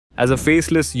As a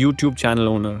faceless YouTube channel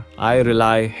owner, I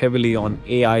rely heavily on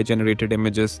AI-generated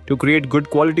images to create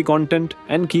good quality content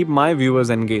and keep my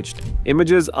viewers engaged.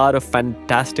 Images are a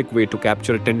fantastic way to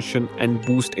capture attention and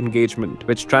boost engagement,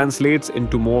 which translates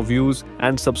into more views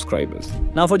and subscribers.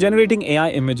 Now, for generating AI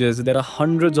images, there are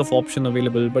hundreds of options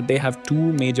available, but they have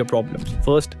two major problems.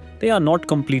 First, they are not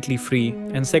completely free,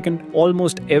 and second,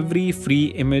 almost every free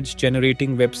image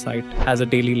generating website has a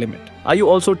daily limit. Are you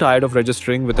also tired of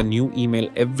registering with a new email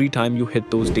every time you hit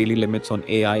those daily limits on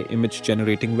AI image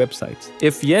generating websites?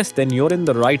 If yes, then you're in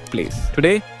the right place.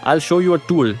 Today, I'll show you a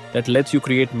tool that lets you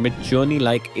create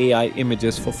Mid-Journey-like AI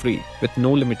images for free with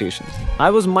no limitations. I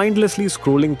was mindlessly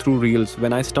scrolling through Reels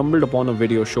when I stumbled upon a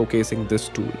video showcasing this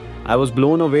tool. I was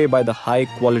blown away by the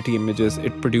high-quality images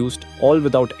it produced, all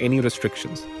without any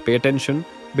restrictions. Pay attention,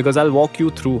 because I'll walk you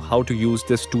through how to use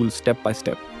this tool step by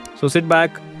step. So sit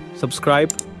back,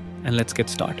 subscribe, and let's get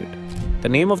started. The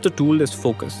name of the tool is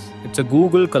Fooocus. It's a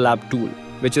Google Colab tool,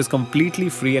 which is completely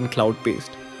free and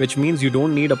cloud-based, which means you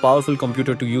don't need a powerful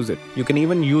computer to use it. You can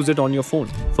even use it on your phone.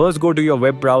 First, go to your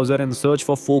web browser and search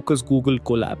for Fooocus Google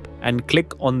Colab and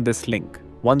click on this link.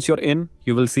 Once you're in,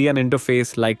 you will see an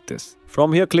interface like this.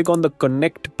 From here, click on the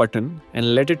Connect button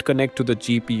and let it connect to the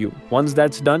GPU. Once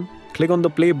that's done, click on the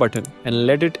Play button and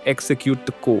let it execute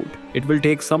the code. It will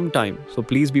take some time, so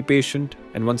please be patient.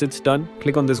 And once it's done,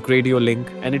 click on this Gradio link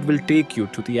and it will take you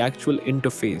to the actual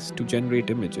interface to generate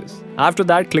images. After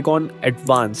that, click on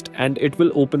Advanced and it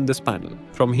will open this panel.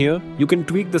 From here, you can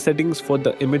tweak the settings for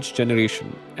the image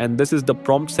generation. And this is the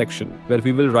prompt section where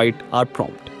we will write our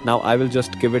prompt. Now I will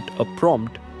just give it a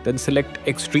prompt. Then select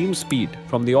Extreme Speed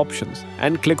from the options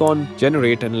and click on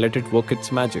Generate and let it work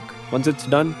its magic. Once it's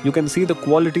done, you can see the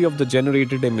quality of the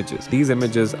generated images. These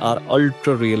images are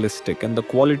ultra realistic and the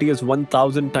quality is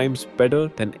 1000 times better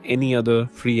than any other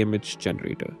free image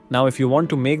generator. Now, if you want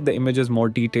to make the images more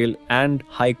detailed and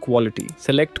high quality,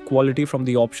 select Quality from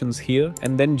the options here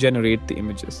and then generate the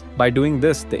images. By doing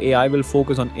this, the AI will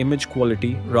focus on image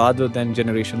quality rather than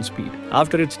generation speed.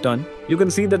 After it's done, you can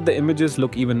see that the images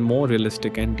look even more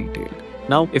realistic and detailed.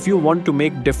 Now, if you want to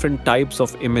make different types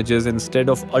of images instead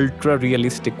of ultra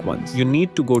realistic ones, you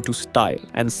need to go to Style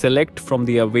and select from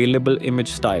the available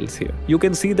image styles here. You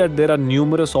can see that there are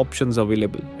numerous options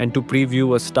available, and to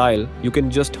preview a style, you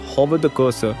can just hover the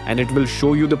cursor and it will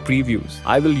show you the previews.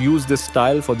 I will use this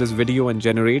style for this video and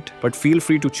generate, but feel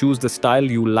free to choose the style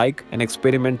you like and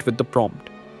experiment with the prompt.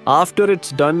 After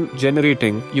it's done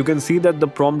generating, you can see that the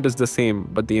prompt is the same,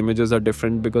 but the images are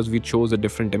different because we chose a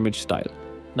different image style.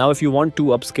 Now, if you want to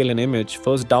upscale an image,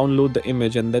 first download the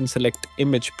image and then select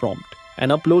Image Prompt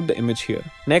and upload the image here.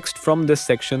 Next, from this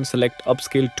section, select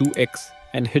Upscale 2x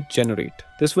and hit Generate.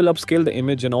 This will upscale the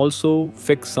image and also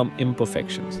fix some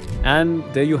imperfections. And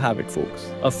there you have it,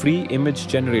 folks. A free image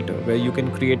generator where you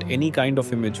can create any kind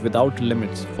of image without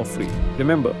limits for free.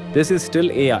 Remember, this is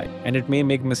still AI and it may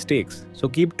make mistakes. So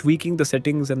keep tweaking the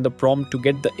settings and the prompt to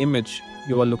get the image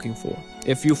you are looking for.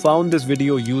 If you found this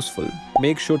video useful,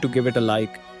 make sure to give it a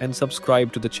like and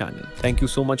subscribe to the channel. Thank you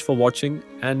so much for watching,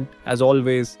 and as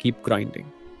always, keep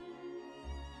grinding.